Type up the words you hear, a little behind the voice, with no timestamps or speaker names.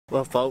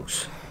Well,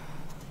 folks,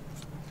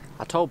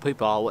 I told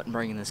people I wasn't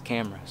bringing this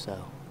camera,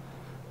 so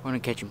we're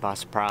gonna catch him by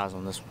surprise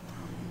on this one.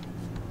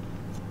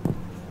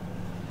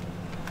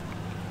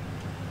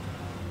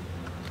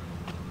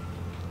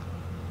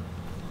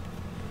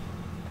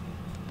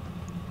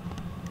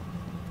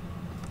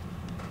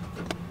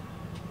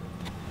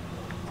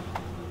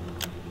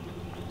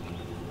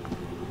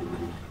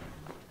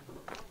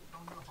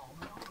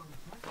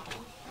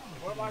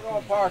 Where am I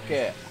gonna park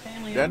at?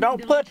 Now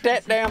don't put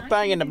that damn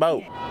thing in the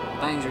boat.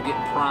 Things are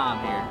getting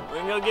prime here. We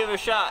can go give it a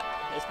shot.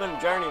 It's been a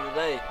journey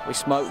today. We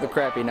smoked the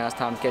crappie, now it's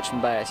time to catch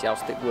some bass. Y'all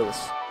stick with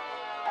us.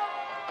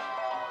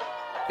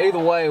 Either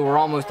way, we're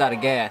almost out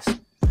of gas.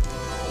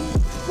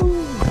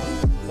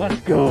 Let's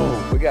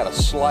go. We got a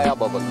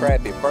slab of a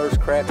crappie,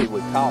 first crappie we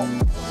caught.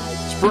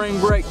 Spring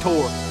break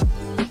tour.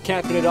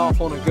 Capping it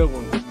off on a good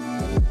one.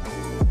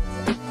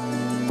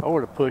 I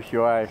would have pushed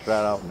your ass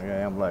right off in the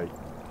damn lake.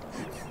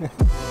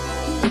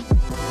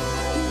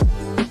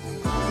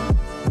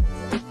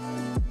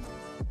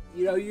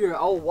 You know, you're an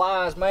old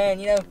wise man,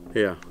 you know?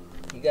 Yeah.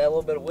 You got a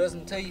little bit of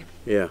wisdom to you?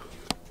 Yeah.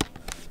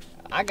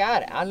 I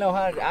got it. I know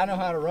how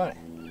to run it.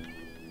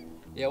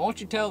 Yeah, why don't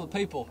you tell the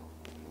people,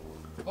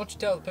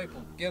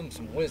 give them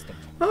some wisdom.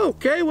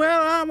 Okay,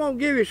 well, I'm gonna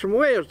give you some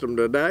wisdom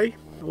today.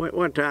 I went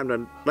one time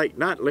to Lake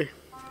Nightley,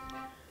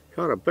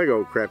 caught a big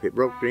old crappie. It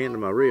broke the end of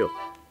my rod.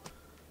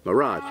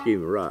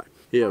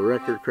 Yeah,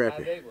 record crappie. How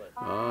big was it?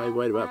 Oh, he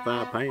weighed about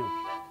 5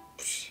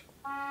 pounds.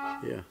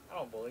 Yeah. I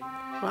don't believe you.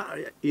 Well,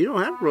 you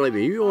don't have to believe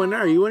me. You go in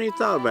there, you wouldn't even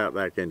thought about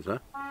that then, son.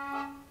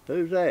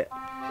 Who's that?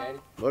 Daddy.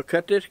 Well,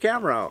 cut this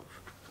camera off.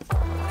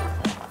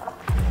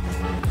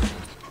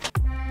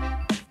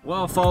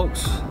 Well,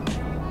 folks,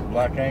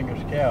 Black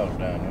Angus cows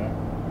down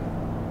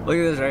there. look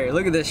at this right here.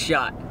 Look at this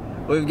shot.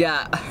 We've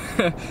got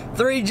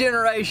 3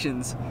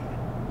 generations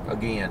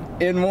Again.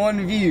 in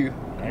one view.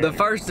 The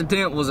first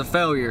attempt was a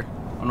failure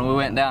when we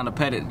went down to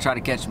Pettit to try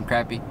to catch some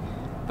crappie.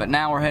 But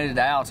now we're headed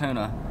to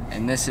Allatoona,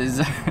 and this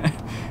is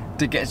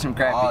to catch some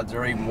crappie. Odds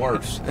are even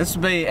worse. This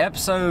will be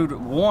episode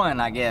 1,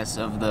 I guess,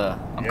 of the,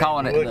 I'm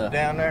calling it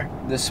down there?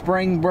 the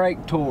spring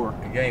break tour.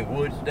 You got any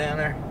woods down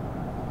there?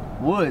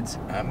 Woods.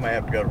 I may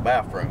have to go to the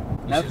bathroom.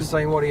 You should have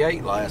seen what he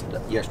ate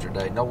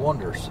yesterday. No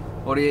wonders.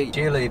 What do you eat?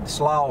 Chili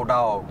slaw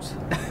dogs.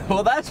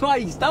 Well, that's why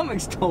your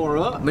stomach's tore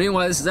up. But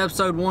anyway, this is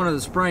episode 1 of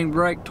the spring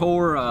break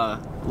tour,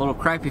 little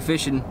crappie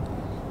fishing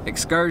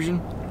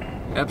excursion.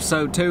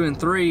 Episode 2 and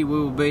 3 we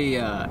will be,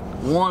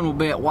 1 will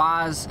be at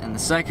Wise, and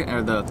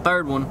the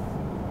third one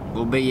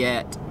will be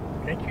at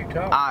Can't you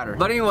talk? Ider.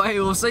 But anyway,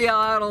 we'll see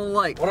y'all out on the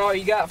lake. What all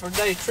you got for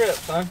today's trip,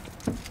 son?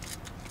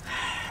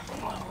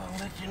 I'll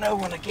let you know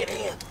when I get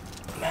in.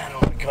 Mine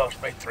only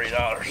cost me $3.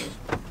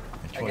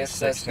 I guess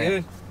that's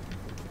good.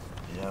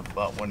 Yeah, I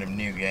bought one of them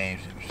new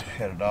games. It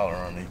had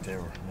 $1 underneath there.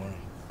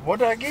 What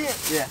did I get?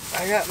 Yeah.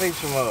 I got me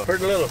some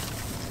pretty little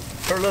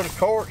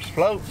corks,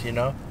 floats, you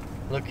know.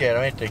 Look at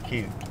them, ain't they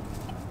cute?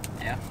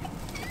 Yeah.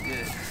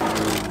 Good.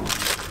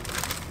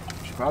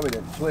 She probably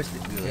didn't twist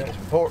it good. Got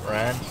some pork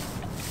rinds.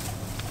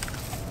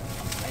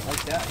 Ain't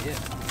like that yet.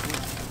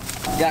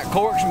 Got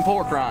corks and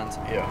pork rinds.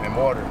 Yeah, and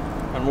water.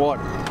 And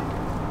water.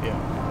 Yeah.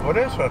 What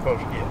else am I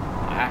supposed to get?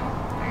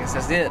 I guess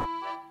that's it.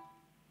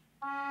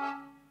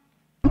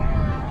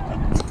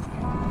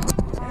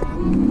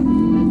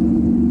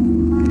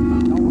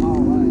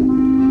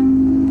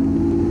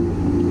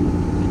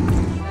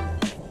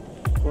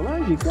 Well,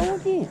 there you go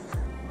again.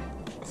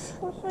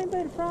 What's the same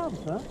bit of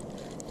problem, son?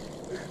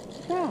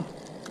 Yeah.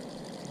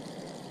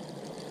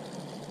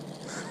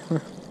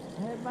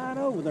 I had mine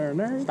over there, and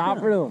there he Stop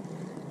comes. reeling.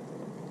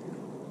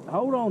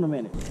 Hold on a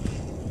minute.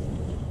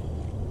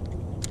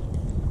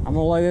 I'm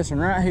gonna lay this one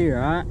right here,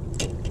 alright?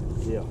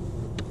 Yeah.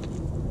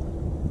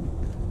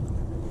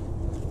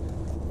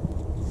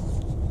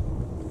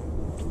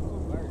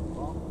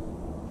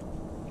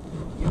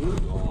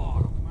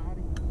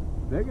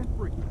 Bigger?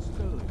 Freaking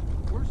stud.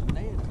 Where's the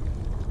net?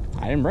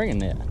 I didn't bring a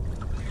net.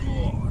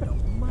 Lord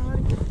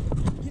almighty.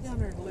 Get down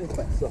there and lift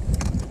that sucker.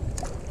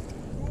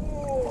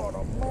 Lord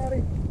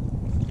almighty.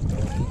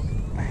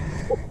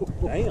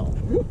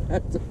 Damn.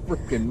 That's a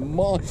freaking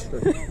monster.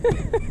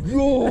 It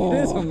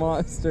is a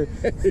monster.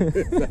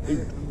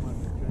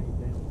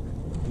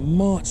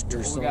 Monster,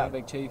 What son. we got,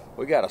 Big Chief?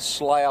 We got a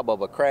slab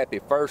of a crappie,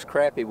 first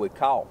crappie we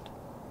caught.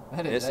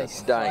 That is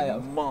It's a a dang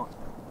slab. monster.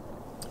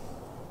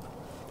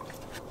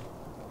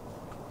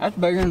 That's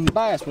bigger than the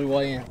bass we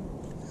weigh in.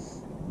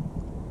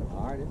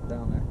 Alright, it's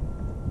down there.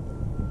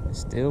 It's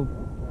still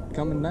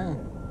coming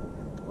down.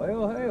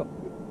 Well, hell.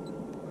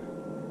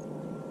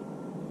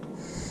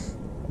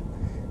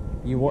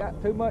 You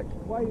Got too much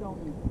weight on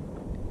you.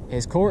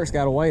 His cork's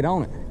got a weight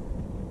on it.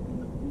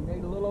 You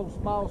need a little old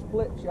small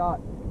split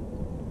shot.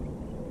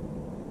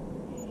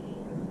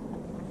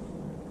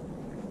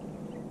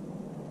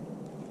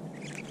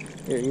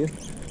 Here he is.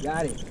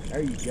 Got him.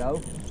 There you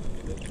go.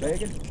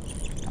 Big one?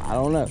 I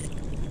don't know.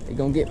 He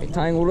gonna get me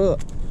tangled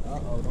up.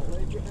 Uh-oh, don't let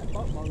him get that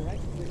buck motor. That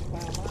can 6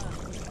 pound line.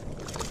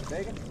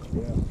 Big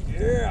one?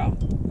 Yeah.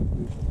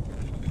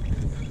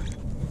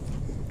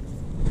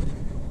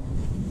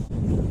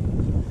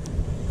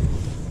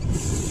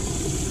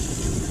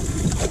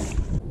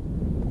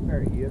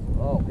 is.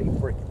 Oh, he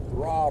freaking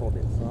throttled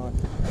it, son.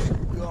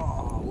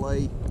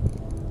 Golly.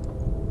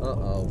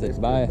 Uh-oh, this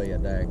could be a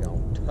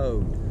daggone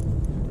toad.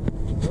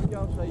 What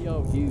y'all say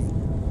y'all use?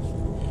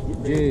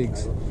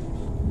 Jigs.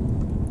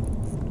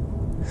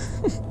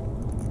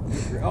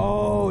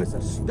 Oh, it's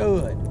a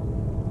stud.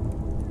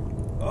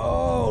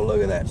 Oh,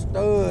 look at that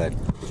stud.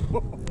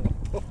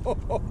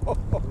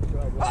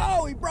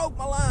 Oh, he broke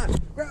my line.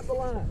 Grab the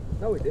line.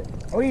 No, he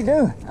didn't. What are you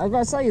doing? I was about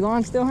to say, your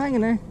line's still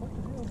hanging there.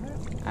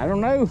 I don't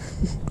know.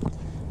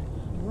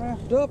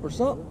 Wrapped up or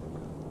something.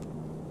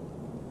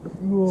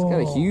 It's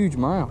got a huge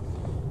mouth.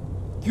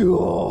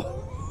 God.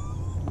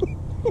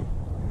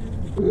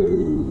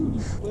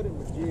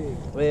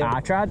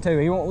 I tried to.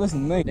 He won't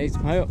listen to me. Need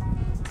some help.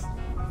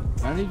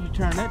 Why did you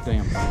turn that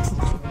damn thing?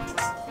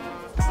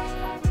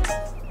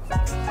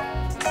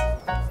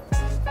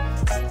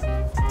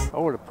 I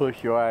would have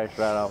pushed your ass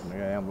right off the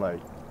damn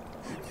lake.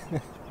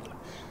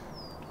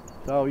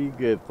 That's all you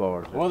good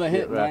for. Well, they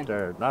hit right man.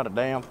 there. Not a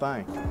damn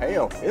thing.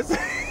 Hell, is it?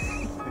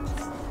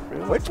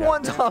 Really? Which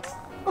one's on?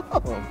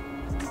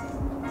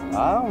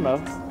 I don't know.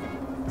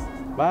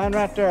 Mine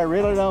right there,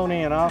 reel it on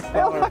in.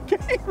 Hell, I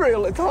can't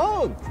reel. It's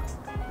hung.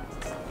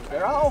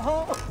 They're all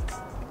hung.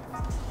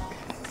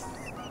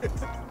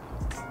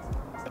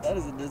 That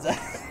is a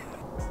disaster.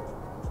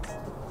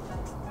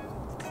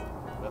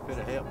 If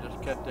it'll help,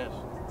 just cut this.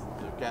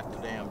 Just got the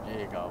damn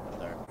jig off of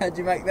there. How'd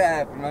you make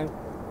that happen, man?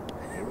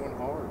 It went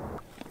hard.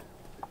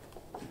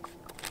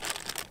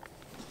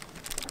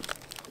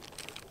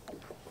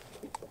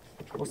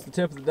 What's the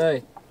tip of the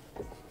day?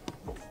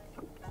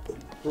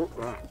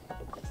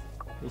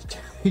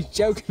 He's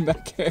joking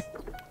back there.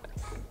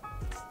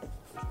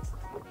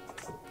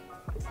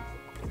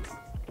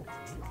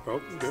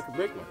 Oh, that's a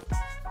big one.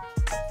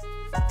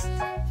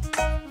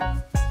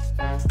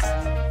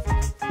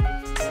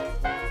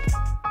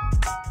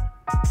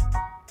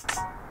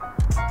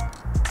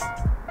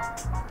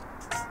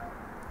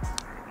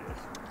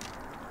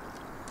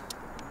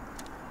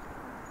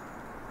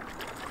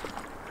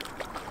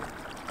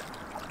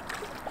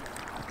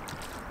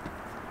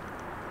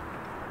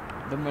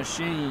 The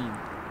machine.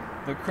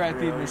 The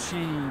crappie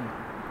machine.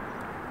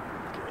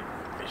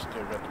 They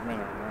still got the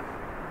minnow in there.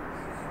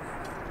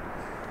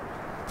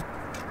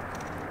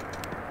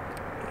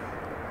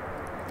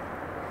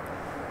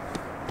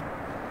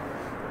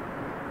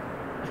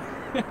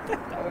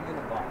 Throw him in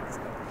the box.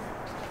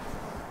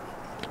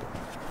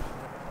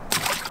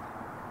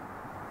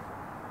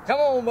 Come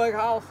on, big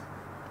house.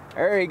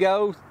 There he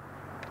goes.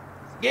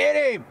 Get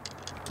him!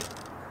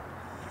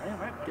 Damn,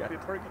 that could be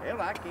pretty good.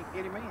 Hell, I can't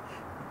get him in.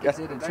 It's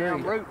in the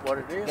Damn tree. root, what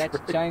it is. Got you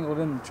tangled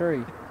in the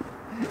tree.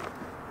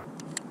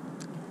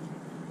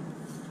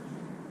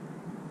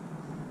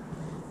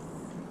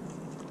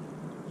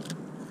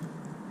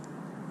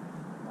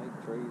 Make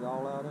trees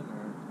all out in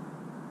there.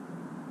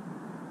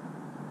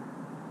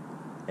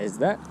 Is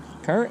that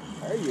current?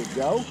 There you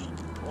go.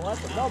 Well,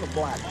 that's another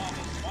black one.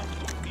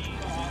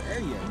 There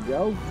you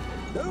go.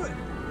 Do it.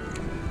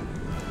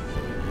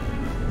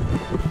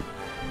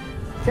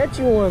 Catch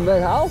you one,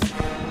 big house.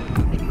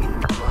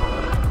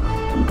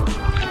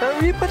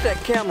 Trevor, you put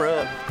that camera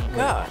up.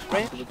 Gosh,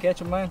 man. Did we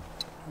catch him, man?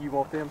 You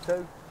want them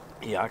too?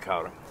 Yeah, I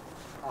caught him.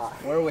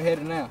 Where are we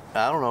headed now?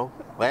 I don't know.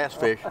 Bass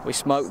fish. We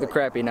smoked the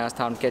crappie. Now it's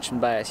time to catch some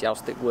bass. Y'all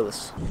stick with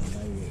us.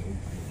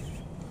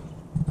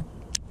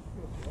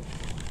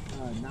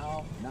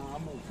 No, I'm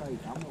gonna send you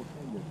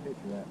a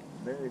picture of that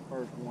very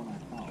first one I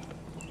caught.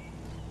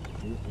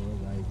 This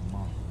was a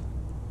monster.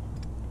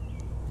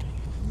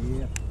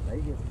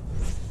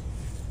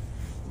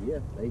 Yeah,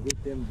 they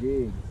hit them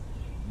jigs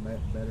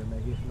better than they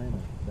hit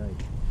minnows today.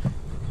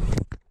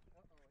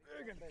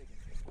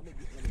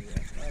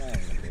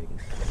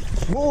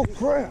 Oh,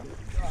 crap.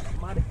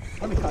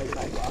 Let me call you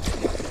back, Bob.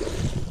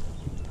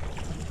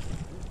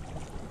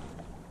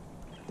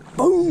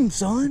 Boom,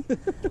 son.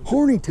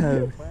 Horny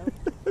toad.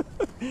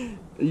 Are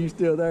you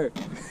still there?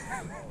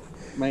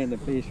 Man, the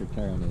fish are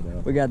tearing it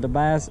up. We got the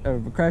bass,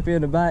 crappie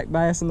in the back,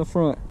 bass in the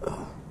front.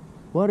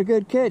 What a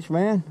good catch,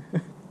 man.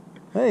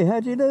 Hey,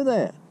 how'd you do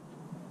that?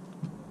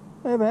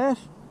 Hey, bass.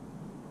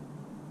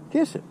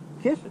 Kiss it.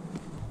 Kiss it.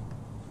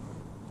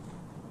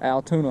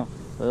 Allatoona,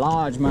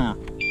 largemouth.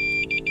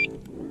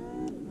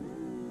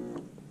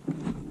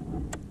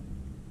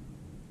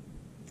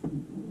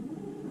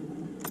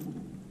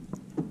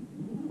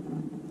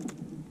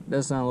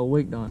 Does sound a little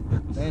weak, don't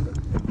it? Bend it.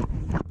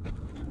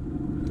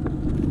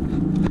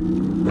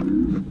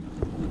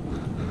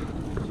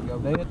 Did you go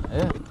dead?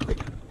 Yeah.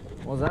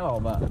 What's that all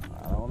about? I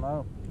don't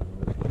know.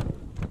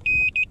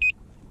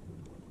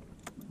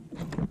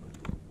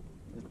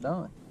 It's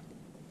done.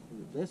 Is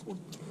it this one?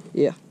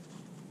 Yeah.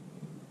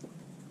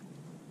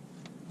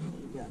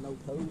 You got no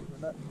toes or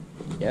nothing?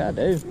 Yeah, I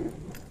do. Is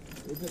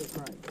it a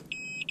crank?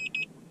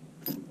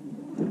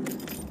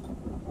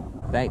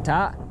 It ain't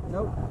tight.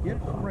 Nope. Get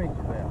some wrenches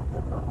out.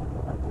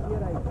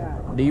 It ain't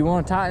tight. Do you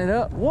want to tighten it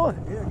up? What?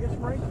 Yeah, get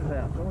some wrenches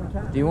out. Go and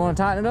tighten Do you want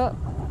to tighten it up?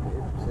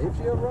 it. See if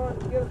she'll run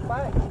and get us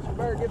back. She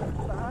better get us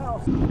to the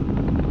house.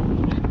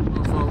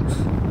 Well, folks,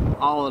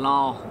 all in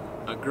all,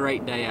 a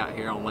great day out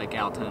here on Lake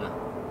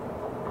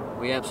Allatoona.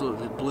 We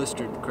absolutely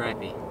blistered the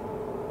crappie.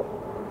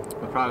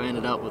 We probably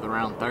ended up with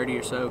around 30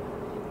 or so,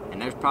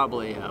 and there's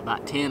probably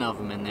about 10 of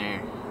them in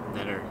there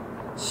that are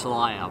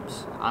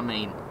slabs. I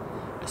mean,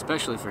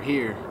 especially for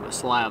here, but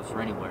slabs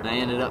for anywhere. They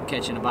ended up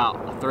catching about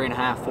a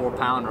 3.5, 4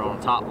 pounder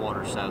on top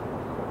water, so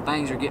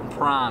things are getting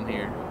prime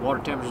here. Water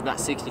temperature is about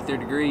 63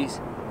 degrees,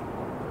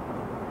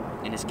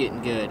 and it's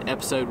getting good.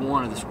 Episode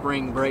 1 of the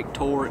spring break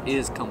tour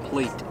is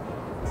complete.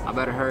 I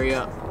better hurry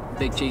up.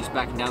 Big Chief's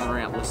backing down the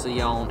ramp. We'll see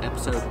y'all on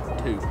episode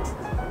 2.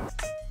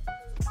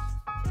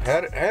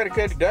 Had a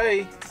good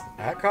day.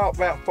 I caught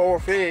about 4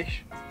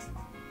 fish.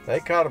 They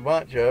caught a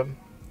bunch of them.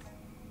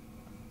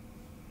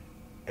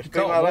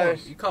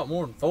 You caught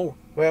more than 4.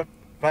 Well,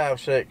 5,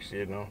 6,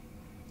 you know.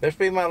 This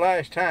will be my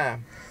last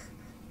time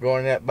going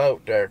in that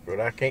boat there, but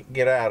I can't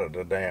get out of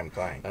the damn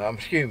thing.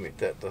 Excuse me,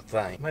 the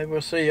thing. Maybe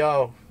we'll see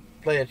y'all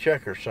playing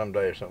checkers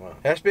someday or something.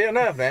 That's be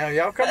enough now.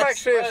 Y'all come back to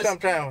see us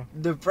sometime.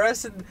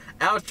 Depressing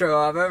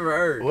outro I've ever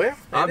heard. Well,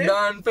 I'm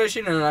done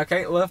fishing and I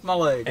can't lift my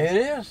leg. It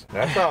is.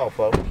 That's all,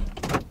 folks.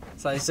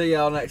 So see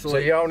y'all next week.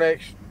 See y'all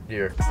next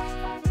year.